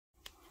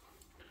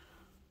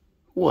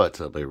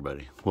What's up,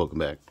 everybody? Welcome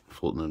back,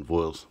 Fulton and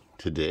Foils.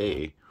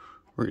 Today,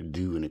 we're going to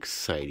do an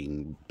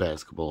exciting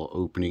basketball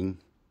opening.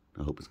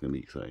 I hope it's going to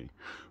be exciting.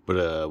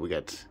 But we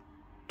got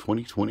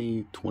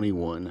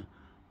 2020-21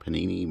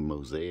 Panini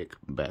Mosaic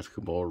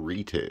basketball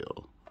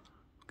retail.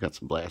 Got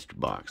some blaster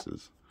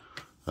boxes.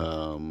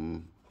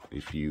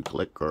 If you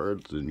collect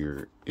cards and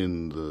you're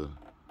in the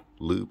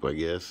loop, I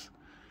guess,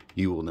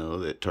 you will know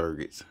that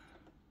Target's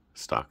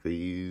stocked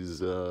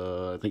these,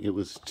 I think it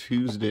was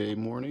Tuesday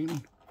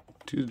morning.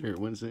 Tuesday or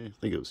Wednesday? I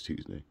think it was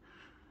Tuesday.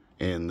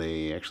 And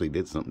they actually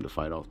did something to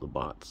fight off the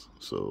bots.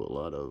 So a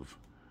lot of,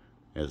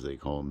 as they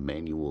call them,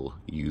 manual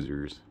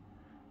users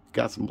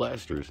got some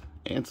blasters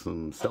and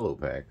some cello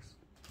packs.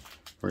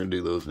 We're going to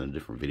do those in a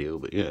different video,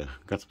 but yeah,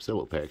 got some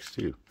cello packs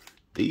too.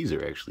 These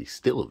are actually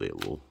still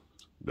available.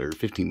 They're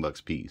 15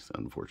 bucks a piece,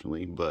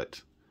 unfortunately,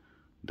 but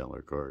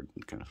dollar card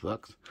kind of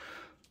sucks.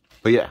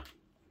 But yeah,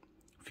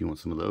 if you want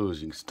some of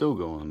those, you can still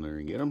go on there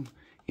and get them.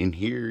 In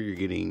here, you're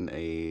getting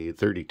a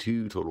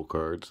 32 total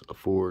cards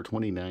for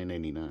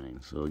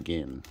 $29.99. So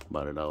again,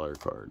 about $1 a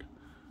card.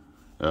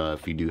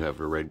 If you do have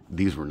a red,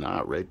 these were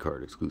not red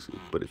card exclusive,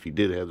 but if you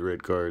did have the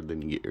red card,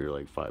 then you get your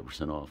like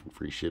 5% off and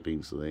free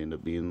shipping. So they end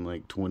up being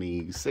like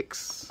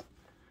 26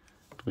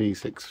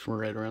 from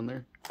right around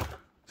there.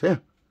 So yeah,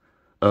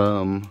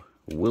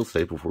 will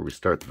say before we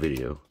start the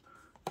video,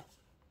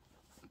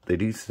 they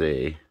do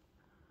say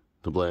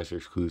the Blaster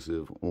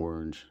exclusive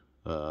orange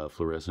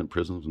fluorescent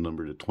prisms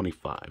numbered to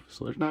 25.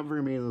 So there's not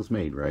very many of those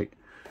made, right?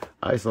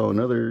 I saw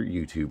another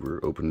YouTuber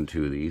open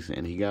 2 of these,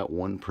 and he got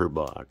 1 per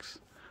box.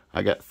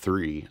 I got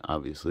 3,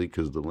 obviously,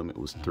 because the limit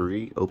was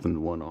 3. Opened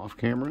 1 off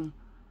camera,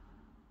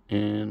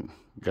 and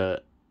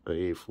got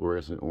a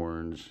fluorescent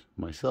orange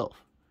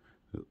myself.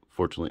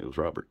 Fortunately, it was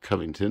Robert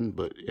Covington,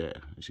 but yeah,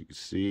 as you can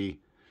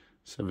see,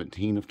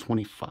 17 of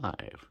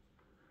 25.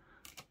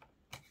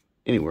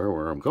 Anywhere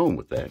where I'm going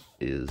with that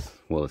is,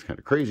 well, it's kind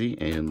of crazy,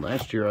 and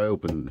last year I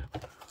opened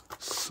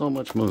so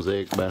much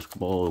Mosaic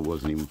basketball it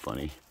wasn't even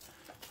funny,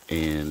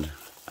 and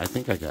I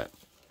think I got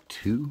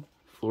 2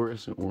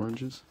 fluorescent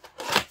oranges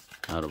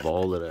out of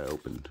all that I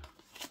opened.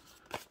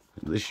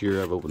 And this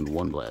year I've opened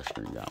 1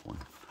 blaster and got 1.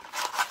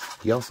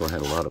 He also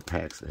had a lot of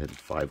packs that had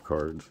 5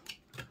 cards.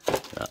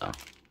 I don't know,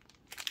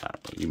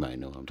 you might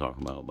know what I'm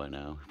talking about by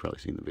now. You've probably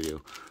seen the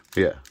video.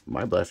 But yeah,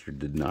 my blaster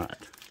did not.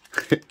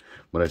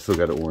 But I still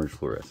got an orange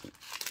fluorescent.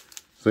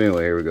 So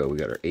anyway, here we go. We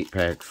got our 8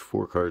 packs,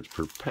 4 cards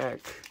per pack.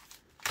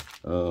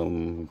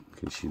 In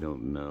case you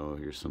don't know,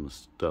 here's some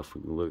stuff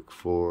we can look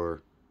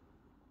for.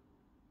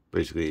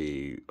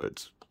 Basically,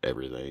 it's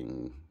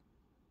everything.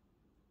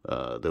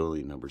 The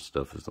only numbered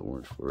stuff is the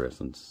orange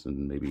fluorescence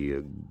and maybe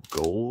a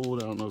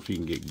gold. I don't know if you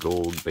can get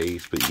gold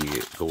base, but you can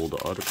get gold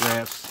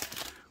autographs,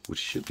 which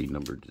should be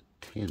numbered to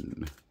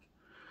 10.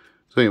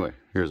 So anyway,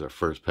 here's our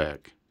first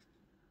pack.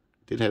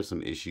 Did have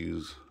some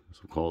issues.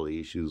 Some quality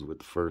issues with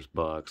the first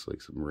box,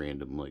 like some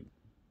random like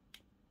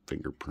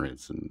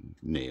fingerprints and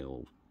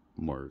nail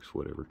marks,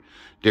 whatever.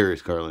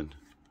 Darius Garland.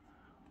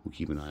 We'll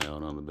keep an eye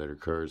out on the better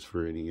cards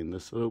for any in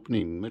this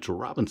opening. Mitchell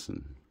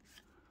Robinson,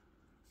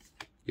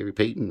 Gary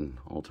Payton,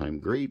 all-time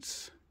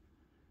greats,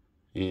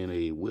 and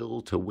a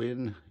will to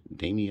win,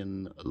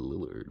 Damian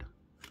Lillard.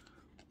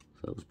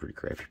 So that was a pretty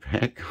crappy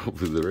pack.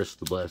 Hopefully the rest of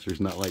the blaster's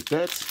not like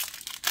that.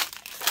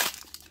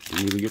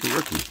 Didn't even get the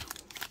rookie.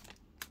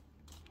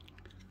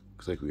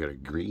 Looks like we got a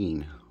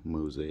green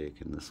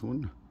Mosaic in this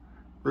one.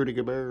 Rudy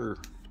Gobert.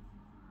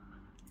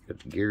 Got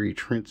the Gary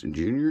Trent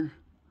Jr.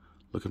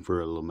 Looking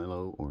for a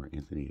LaMelo or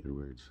Anthony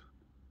Edwards.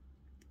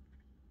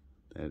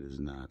 That is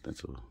not.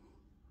 That's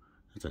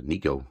a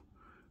Nico.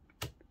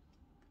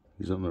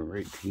 He's on the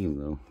right team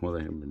though. Well,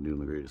 they haven't been doing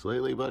the greatest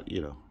lately, but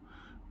you know.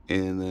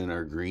 And then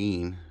our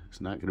green.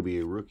 It's not going to be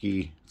a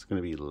rookie. It's going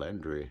to be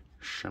Landry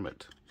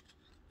Shamet.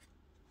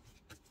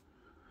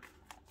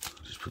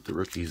 Just put the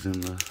rookies in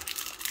the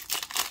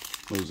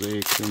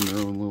Mosaics in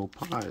their own little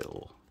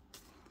pile.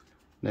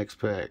 Next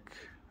pack.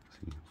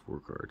 See, 4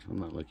 cards. I'm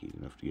not lucky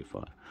enough to get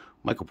 5.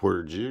 Michael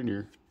Porter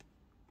Jr.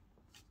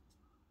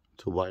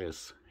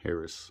 Tobias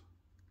Harris.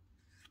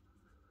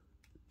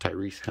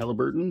 Tyrese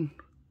Halliburton.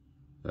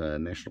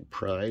 National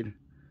Pride.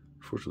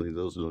 Unfortunately,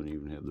 those don't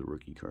even have the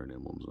rookie card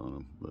emblems on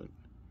them, but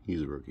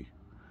he's a rookie.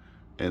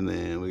 And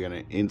then we got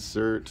an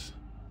insert.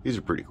 These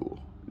are pretty cool.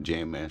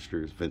 Jam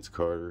Masters, Vince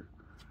Carter.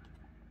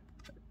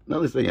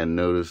 Another thing I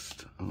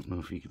noticed, I don't know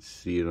if you can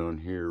see it on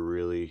here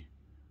really,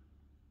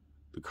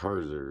 the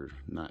cards are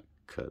not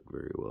cut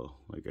very well.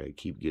 Like I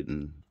keep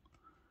getting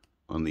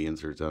on the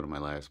inserts out of my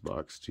last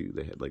box too,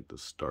 they had like the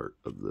start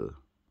of the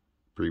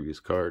previous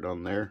card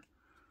on there.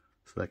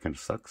 So that kind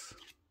of sucks.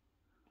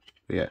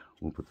 But yeah,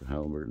 we'll put the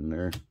Halliburton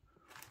there.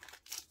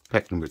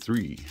 Pack number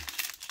 3.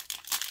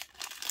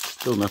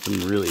 Still nothing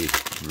really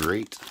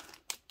great.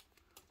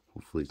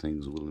 Hopefully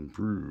things will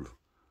improve.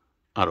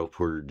 Otto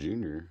Porter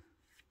Jr.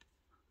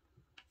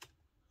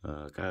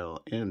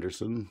 Kyle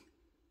Anderson.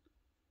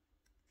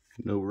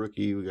 No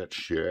rookie. We got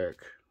Shaq,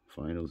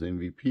 Finals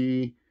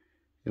MVP.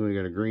 And we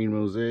got a green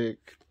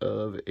Mosaic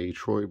of a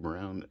Troy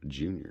Brown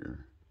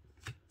Jr.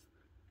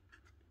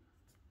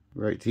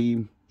 Right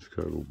team,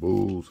 Chicago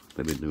Bulls.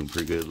 They've been doing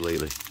pretty good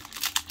lately.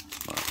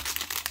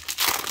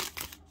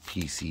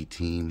 PC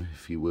team,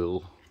 if you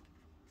will.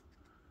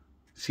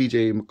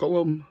 CJ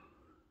McCollum.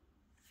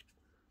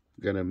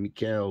 Got a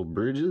Mikal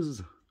Bridges.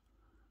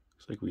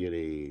 Looks like we get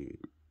a...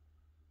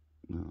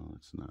 No,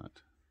 it's not.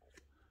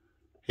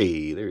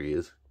 Hey, there he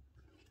is.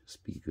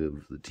 Speak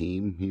of the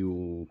team,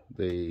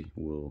 they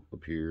will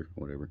appear,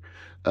 whatever.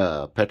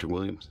 Patrick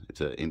Williams.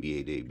 It's an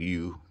NBA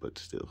debut, but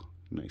still,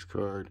 nice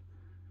card.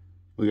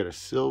 We got a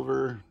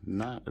silver,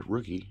 not a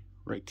rookie.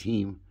 Right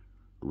team,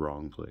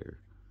 wrong player.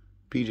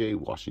 PJ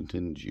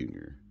Washington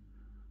Jr.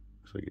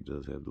 Looks like it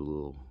does have the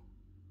little,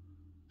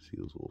 see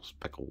those little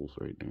speckles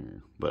right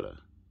there. But,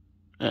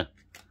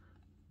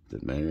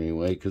 doesn't matter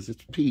anyway, because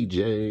it's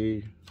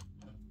PJ.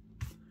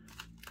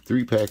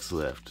 3 packs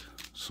left,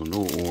 so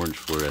no orange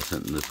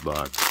fluorescent in this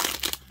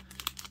box.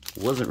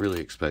 Wasn't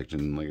really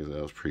expecting, like I said,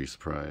 I was pretty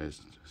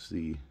surprised to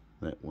see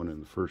that one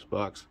in the first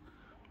box.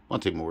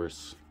 Monte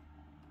Morris.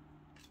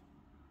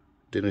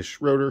 Dennis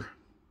Schroeder.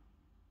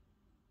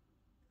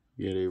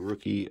 You had a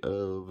rookie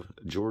of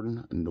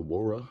Jordan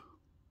Nwora.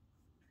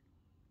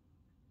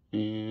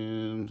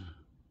 And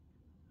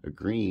a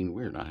green.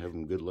 We're not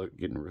having good luck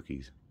getting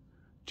rookies.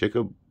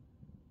 Jacob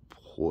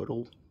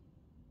Portal.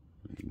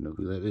 I don't even know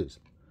who that is.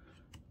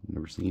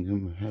 Never seen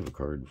him have a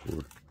card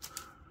before.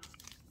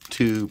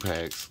 2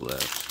 packs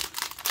left.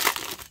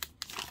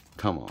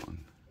 Come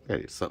on.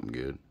 Gotta get something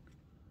good.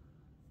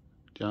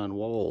 John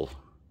Wall.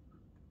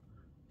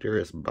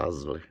 Darius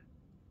Bosley.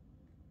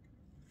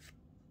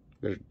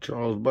 Got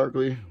Charles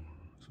Barkley.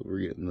 So we're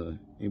getting the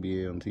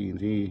NBA on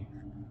TNT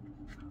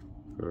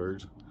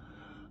cards.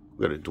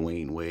 We got a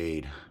Dwayne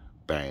Wade.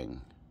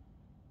 Bang.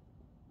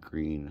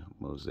 Green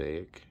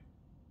Mosaic.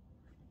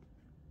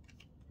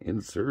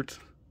 Insert.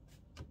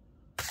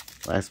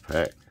 Last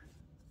pack.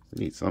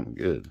 We need something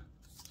good.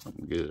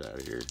 Something good out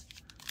of here.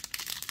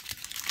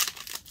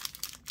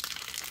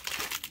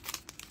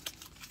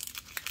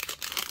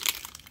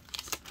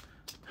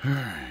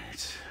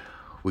 Alright.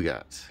 We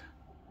got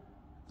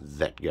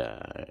that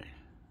guy.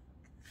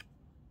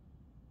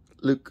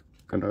 Luke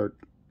Kennard.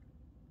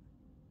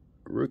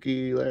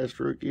 Rookie, last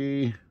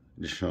rookie.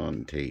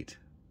 Deshaun Tate.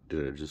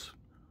 Did I just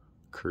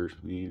curse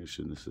me? I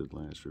shouldn't have said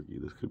last rookie.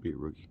 This could be a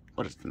rookie.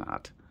 But it's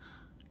not.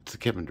 It's a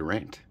Kevin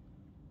Durant.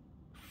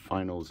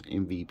 Finals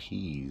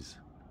MVPs.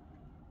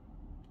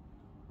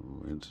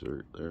 We'll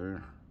insert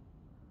there.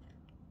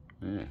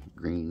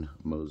 Green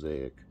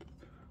Mosaic.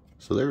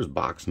 So there's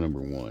box number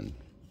 1.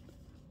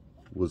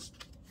 Was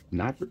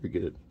not very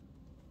good.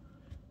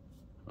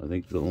 I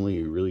think the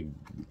only really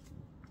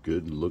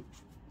good look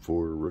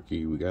for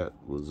rookie we got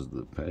was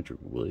the Patrick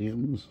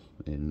Williams.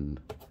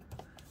 And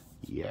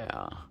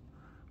yeah.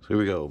 So here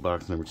we go.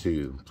 Box number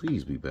 2.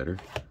 Please be better.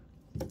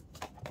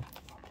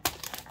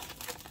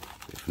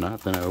 If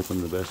not, then I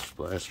open the best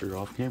blaster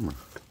off camera.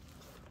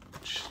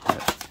 Which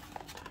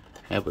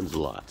happens a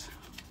lot.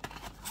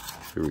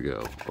 Here we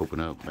go. Open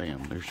up.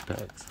 Bam. There's your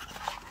packs.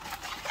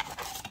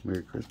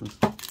 Merry Christmas.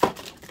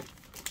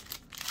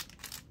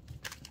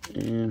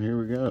 And here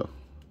we go.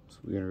 So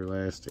we got our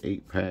last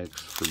 8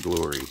 packs for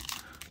glory.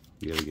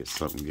 We gotta get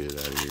something good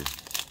out of here.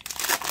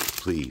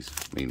 Please.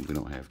 I mean, we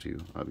don't have to,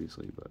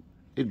 obviously, but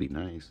it'd be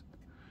nice.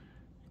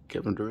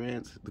 Kevin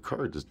Durant, the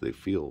cards, they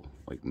feel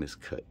like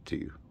miscut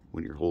too.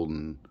 When you're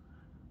holding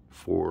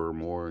 4 or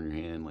more in your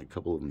hand, like a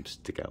couple of them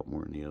stick out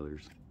more than the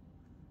others.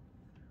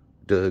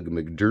 Doug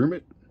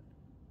McDermott.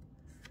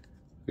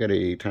 Got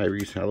a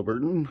Tyrese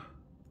Halliburton.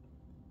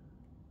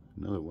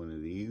 Another one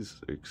of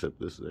these, except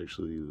this is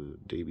actually the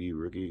debut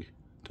rookie,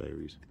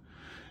 Tyrese.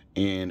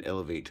 And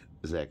Elevate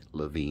Zach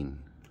LaVine.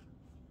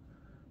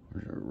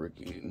 Where's our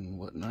rookie and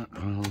whatnot?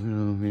 Oh,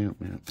 yeah.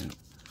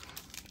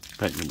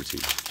 Pack number 2.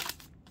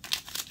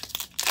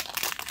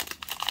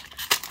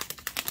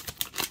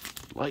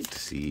 Like to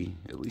see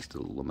at least a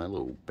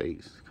LaMelo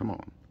base. Come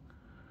on.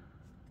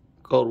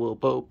 Caldwell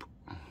Pope.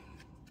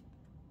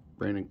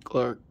 Brandon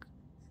Clark.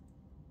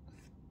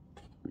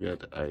 We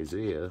got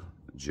Isaiah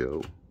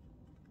Joe.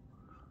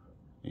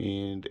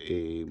 And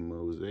a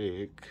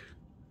Mosaic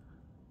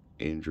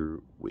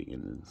Andrew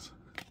Wiggins.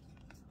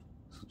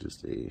 So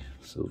just a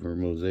silver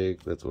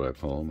Mosaic. That's what I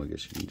call them. I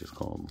guess you can just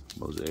call them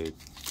Mosaic.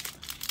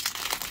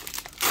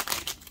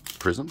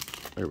 Prism.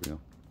 There we go.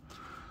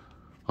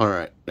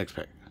 Alright, next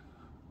pack.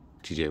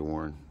 TJ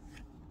Warren.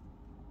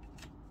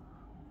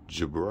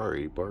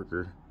 Jabari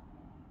Parker.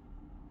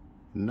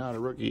 Not a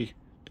rookie.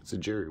 It's a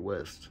Jerry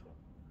West.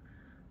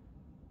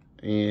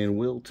 And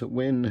Will to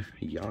Win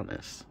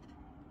Giannis.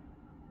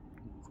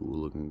 Cool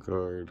looking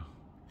card.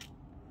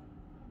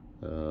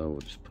 We'll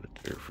just put it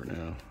there for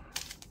now.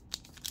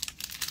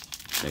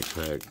 Next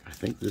pack. I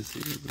think this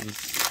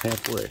is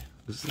halfway.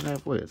 This is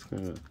halfway. It's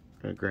kind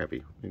of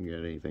crappy. We didn't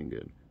get anything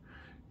good.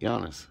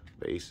 Giannis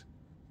base.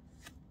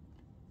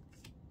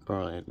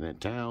 Karl Anthony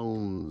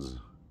Towns.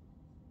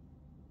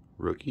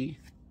 Rookie.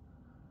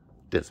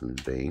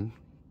 Desmond Bain.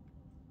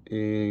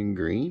 And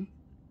green.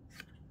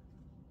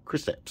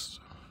 Kristaps.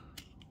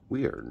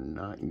 We are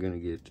not going to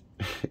get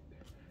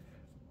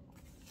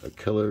a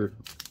color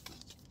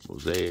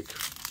Mosaic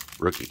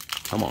rookie.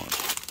 Come on.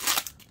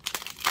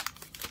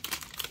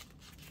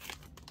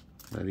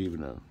 Not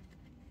even a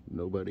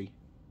nobody.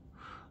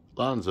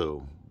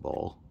 Lonzo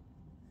Ball.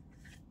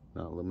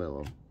 Not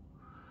LaMelo.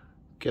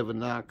 Kevin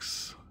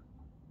Knox.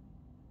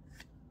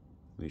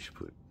 We should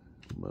put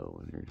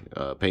Mo in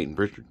here. Peyton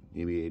Pritchard,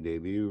 NBA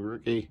debut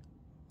rookie.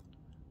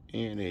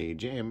 And a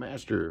Jam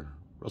Master,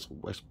 Russell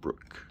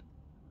Westbrook.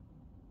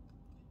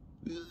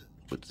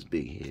 What's his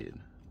big head?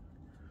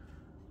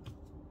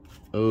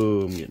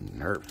 Oh, I'm getting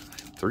nervous.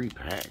 3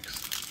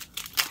 packs.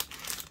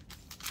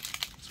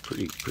 It's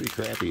pretty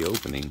crappy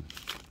opening,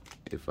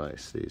 if I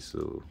say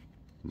so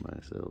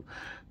myself.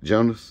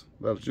 Jonas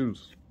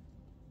Valanciunas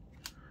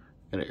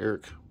and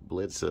Eric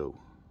Bledsoe.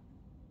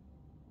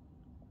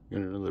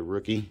 Got another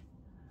rookie.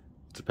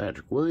 It's a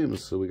Patrick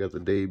Williams, so we got the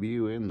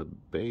debut and the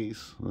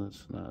base.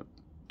 That's not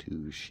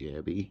too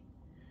shabby.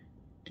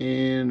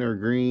 And our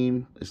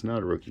green is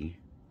not a rookie.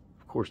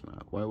 Of course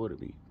not. Why would it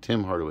be?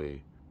 Tim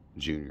Hardaway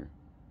Jr.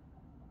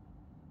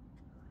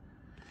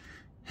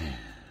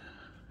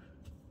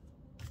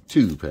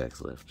 2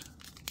 packs left.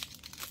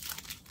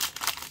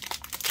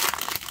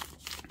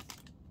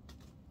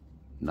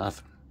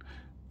 Nothing.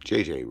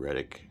 JJ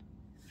Redick.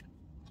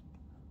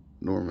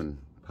 Norman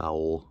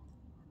Powell.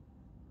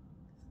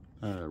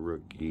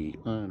 Rookie.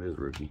 It is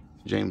rookie.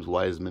 James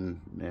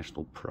Wiseman,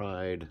 National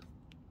Pride.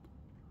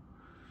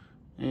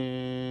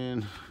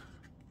 And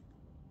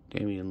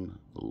Damian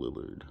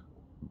Lillard.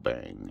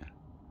 Bang.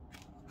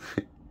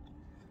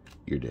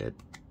 You're dead.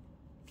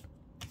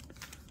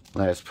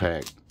 Last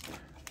pack.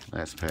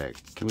 Last pack.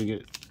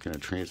 Can I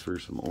transfer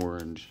some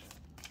orange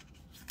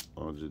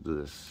onto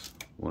this?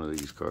 One of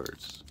these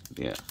cards.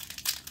 Yeah.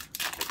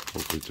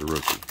 Hopefully it's a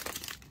rookie.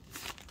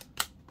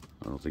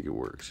 I don't think it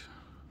worked.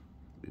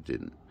 It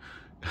didn't.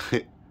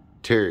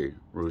 Terry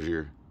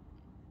Rozier.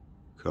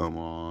 Come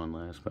on,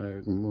 last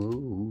pack.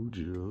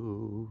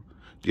 Mojo.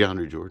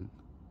 DeAndre Jordan.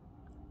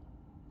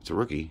 It's a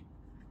rookie.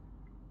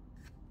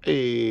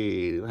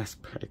 Hey,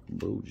 last pack.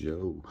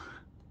 Mojo.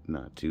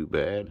 Not too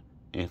bad.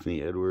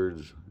 Anthony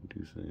Edwards. I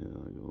do say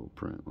like a little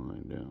print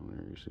line down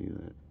there. You see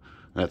that?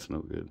 That's no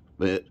good.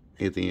 But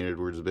Anthony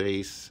Edwards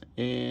base.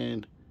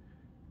 And,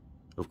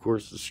 of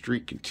course, the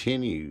streak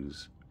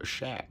continues. A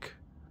Shaq.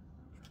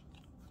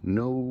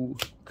 No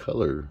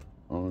color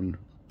on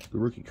the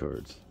rookie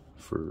cards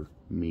for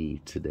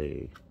me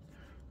today.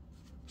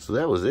 So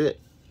that was it,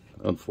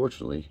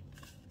 unfortunately.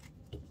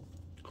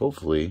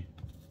 Hopefully,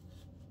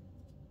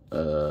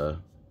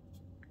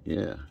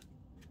 yeah.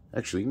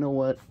 Actually, you know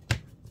what?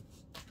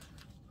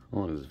 How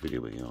long is this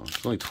video been on?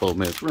 It's only 12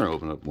 minutes. We're gonna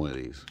open up one of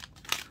these.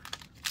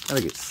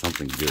 Gotta get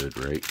something good,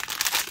 right?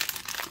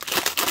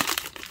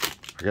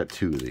 I got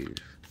 2 of these.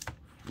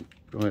 If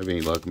we don't have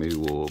any luck, maybe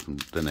we'll open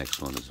the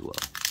next one as well.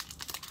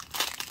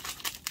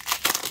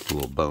 A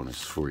little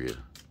bonus for you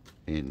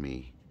and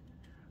me.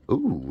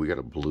 Ooh, we got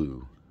a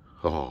blue.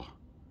 Oh,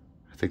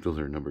 I think those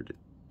are numbered to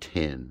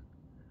 10.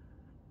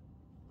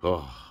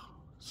 Oh,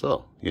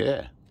 so,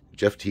 yeah.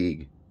 Jeff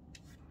Teague.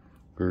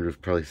 We're going to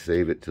probably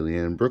save it till the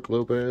end. Brooke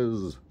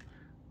Lopez.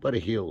 Buddy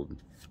Hield.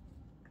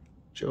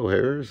 Joe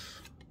Harris.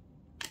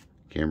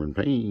 Cameron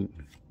Payne.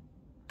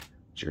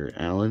 Jarrett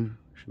Allen.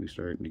 Should be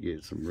starting to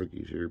get some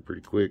rookies here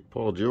pretty quick.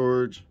 Paul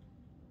George.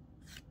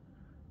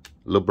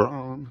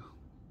 LeBron.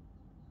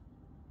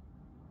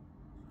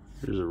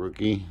 Here's a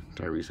rookie,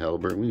 Tyrese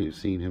Halliburton. We've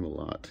seen him a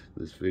lot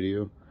this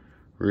video.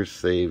 We're going to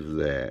save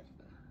that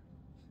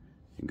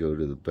and go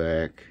to the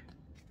back.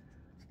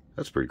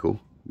 That's pretty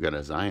cool. We got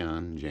a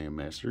Zion Jam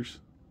Masters.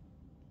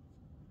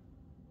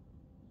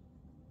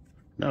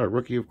 Not a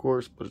rookie, of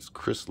course, but it's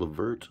Chris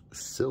LeVert,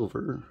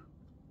 silver.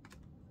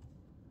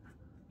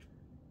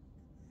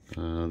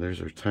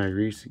 There's our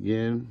Tyrese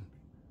again.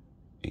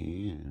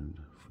 And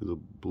for the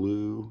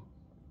blue,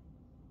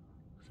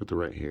 got the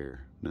right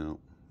hair. No.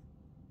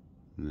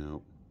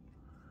 No.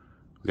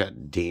 We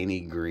got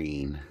Danny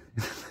Green.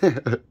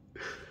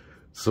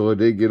 So I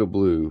did get a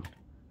blue.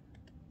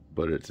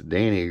 But it's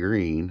Danny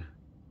Green.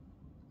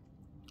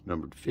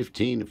 Numbered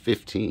 15 to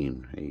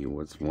 15. Hey,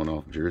 what's one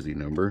off jersey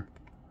number?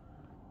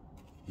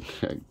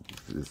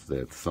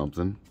 That's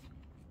something.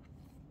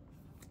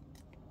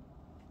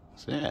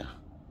 So yeah.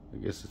 I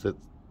guess that's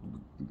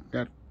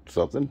got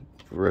something.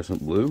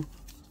 Fluorescent blue.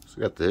 So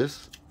we got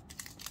this.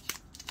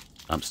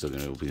 I'm still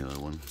going to open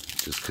another one.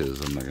 Just because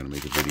I'm not going to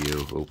make a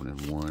video opening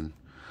one.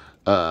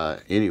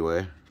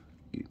 Anyway,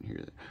 you can hear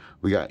that.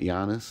 We got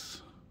Giannis,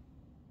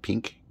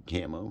 pink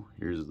camo.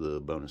 Here's the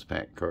bonus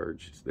pack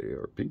cards. They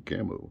are pink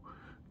camo.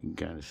 You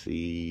can kind of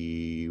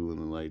see when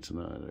the light's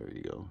not. There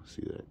you go.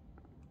 See that?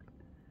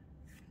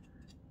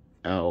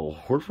 Al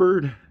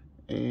Horford.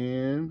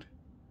 And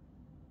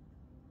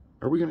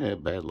are we going to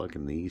have bad luck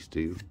in these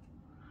two?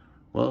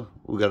 Well,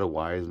 we got a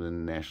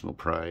Wiseman National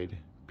Pride,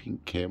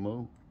 pink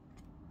camo.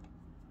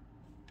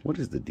 What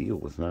is the deal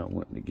with not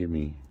wanting to give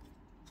me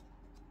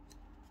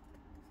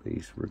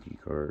base rookie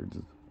cards?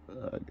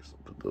 I guess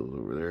I'll put those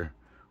over there.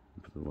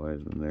 Put the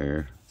Wiseman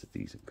there. It's a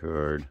decent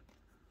card.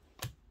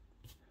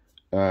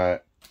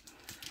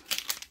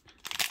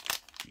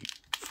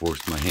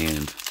 forced my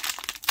hand.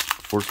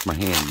 Forced my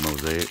hand,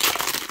 Mosaic.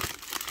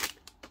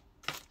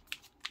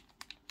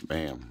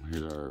 Bam.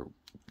 Here's our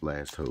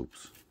last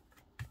hopes.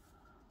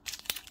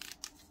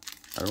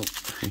 I don't...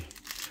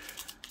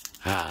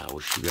 I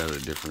wish we got a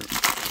different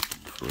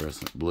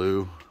fluorescent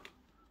blue.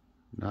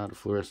 Not a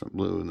fluorescent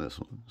blue in this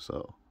one.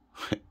 So,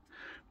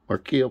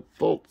 Markelle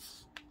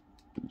Fultz,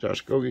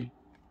 Josh Kogi,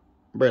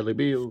 Bradley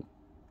Beal,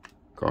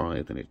 Carl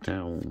Anthony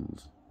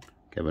Towns,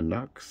 Kevin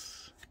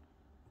Knox,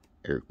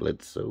 Eric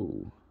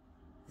Bledsoe.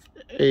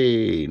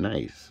 Hey,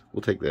 nice.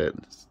 We'll take that.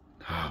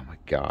 Oh my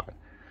God.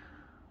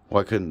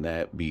 Why couldn't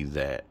that be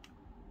that?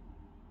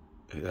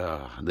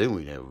 Then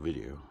we'd have a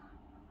video.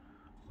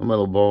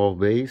 LaMelo Ball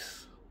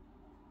base.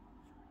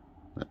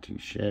 Not too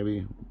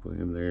shabby. We'll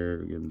put him there.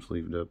 Get him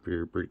sleeved up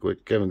here pretty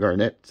quick. Kevin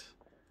Garnett.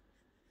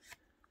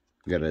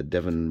 We got a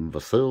Devin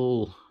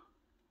Vassell.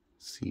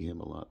 See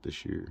him a lot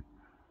this year.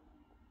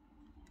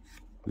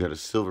 We got a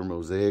silver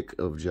mosaic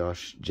of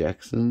Josh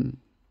Jackson.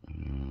 I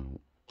don't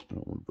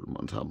want to put him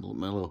on top of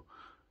LaMelo.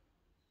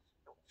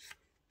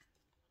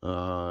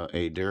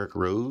 A Derrick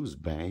Rose,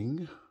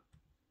 bang.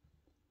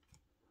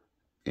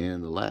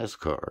 And the last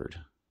card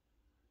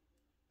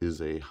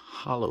is a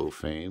Hall of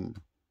Fame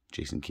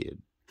Jason Kidd.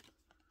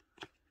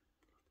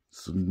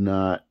 It's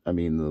not, I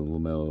mean, the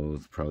LaMelo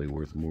is probably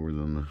worth more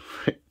than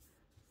the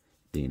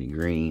Danny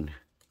Green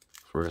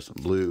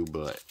fluorescent blue,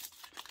 but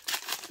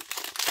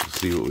we'll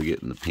see what we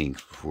get in the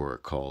pinks before I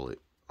call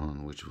it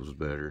on which was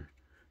better.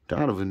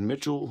 Donovan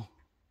Mitchell,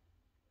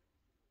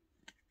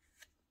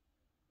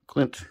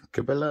 Clint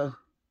Capella,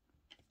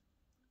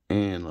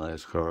 and the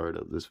last card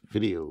of this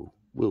video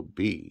will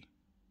be,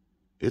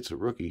 it's a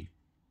rookie,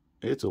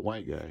 it's a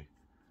white guy,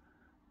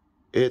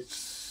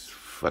 it's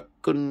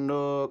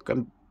Facundo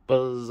Campazzo.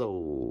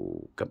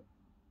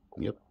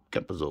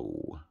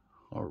 Campazzo.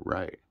 All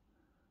right,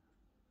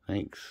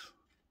 thanks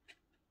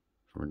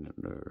for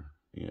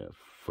yeah,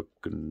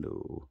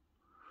 Facundo.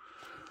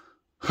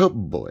 Oh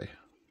boy.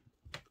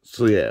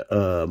 So yeah,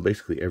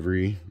 basically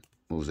every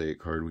mosaic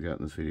card we got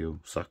in this video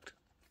sucked,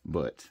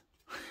 but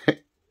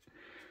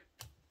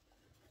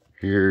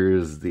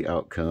here's the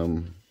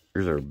outcome.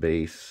 Here's our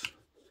base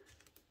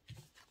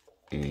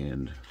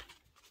and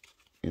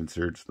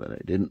inserts that I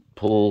didn't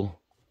pull.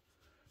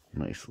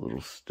 Nice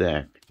little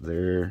stack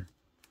there.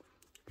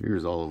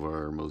 Here's all of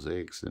our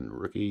mosaics and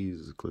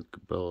rookies. Clint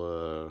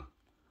Capella,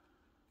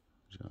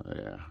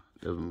 yeah,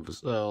 Devin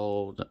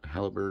Vassell,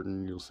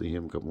 Halliburton. You'll see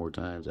him a couple more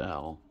times.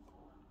 Al,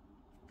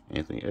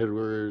 Anthony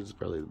Edwards,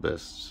 probably the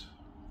best.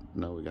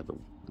 No, we got the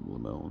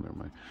LaMelo. Never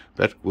mind.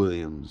 Patrick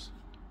Williams,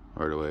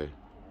 Hardaway,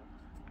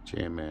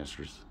 Jam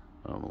Masters.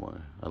 I don't know why.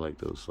 I like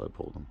those, so I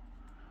pulled them.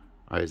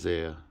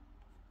 Isaiah.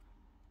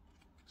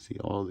 See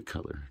all the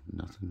color.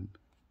 Nothing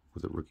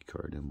with a rookie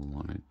card emblem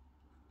on it.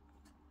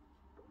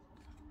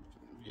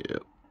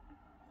 Yep.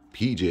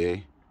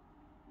 PJ.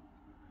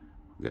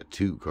 We got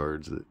two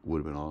cards that would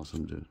have been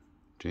awesome to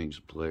change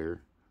the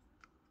player.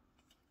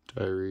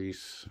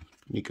 Tyrese,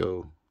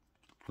 Nico,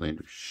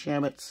 Landry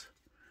Shamet.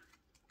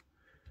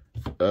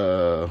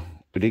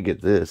 We did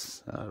get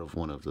this out of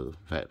one of the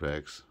fat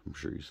packs. I'm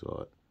sure you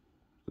saw it.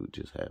 It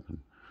just happened.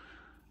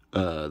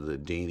 The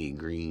Danny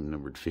Green,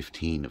 numbered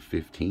 15 of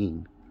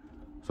 15.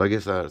 So I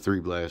guess out of 3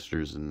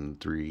 blasters and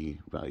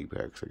 3 value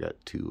packs, I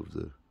got 2 of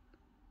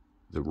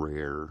the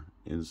rare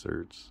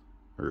inserts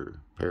or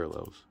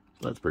parallels.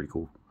 So that's pretty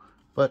cool.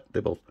 But they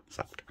both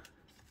sucked.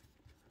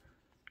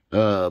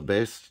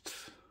 Best,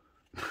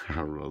 I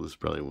don't know, this is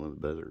probably one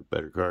of the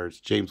better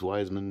cards. James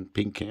Wiseman,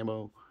 pink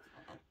camo.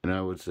 And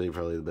I would say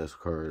probably the best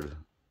card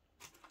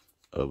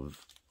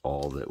of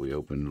all that we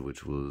opened,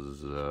 which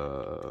was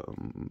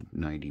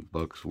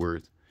 $90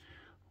 worth,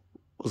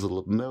 was a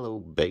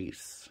LaMelo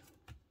base.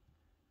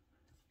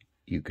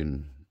 You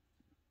can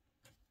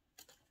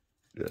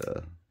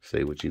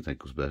say what you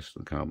think was best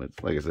in the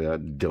comments. Like I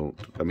said,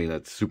 I mean,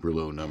 that's super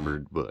low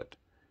numbered, but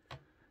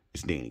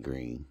it's Danny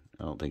Green.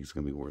 I don't think it's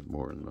going to be worth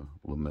more than the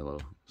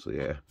LaMelo. So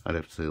yeah, I'd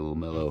have to say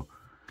LaMelo.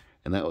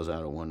 And that was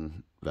out of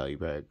 1 value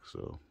pack,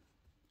 so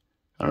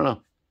I don't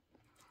know.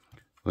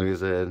 Like I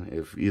said,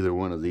 if either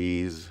one of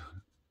these,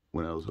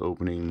 when I was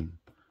opening,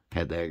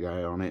 had that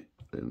guy on it,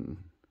 then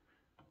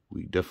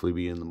we'd definitely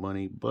be in the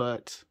money.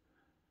 But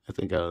I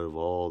think out of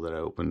all that I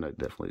opened, I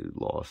definitely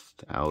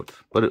lost out.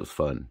 But it was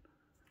fun.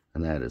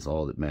 And that is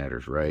all that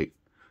matters, right?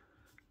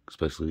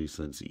 Especially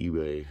since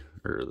eBay,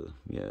 or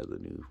the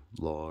new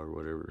law or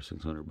whatever,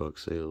 $600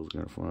 sale is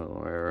going to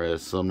file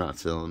IRS. So I'm not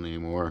selling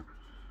anymore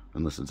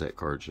unless it's at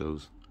card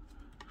shows.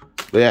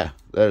 But yeah,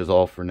 that is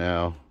all for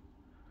now.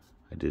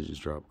 I did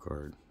just drop a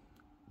card.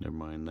 Never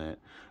mind that.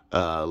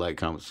 Like,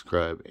 comment,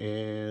 subscribe,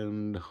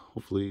 and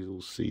hopefully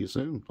we'll see you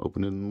soon.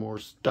 Opening more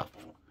stuff.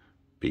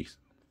 Peace.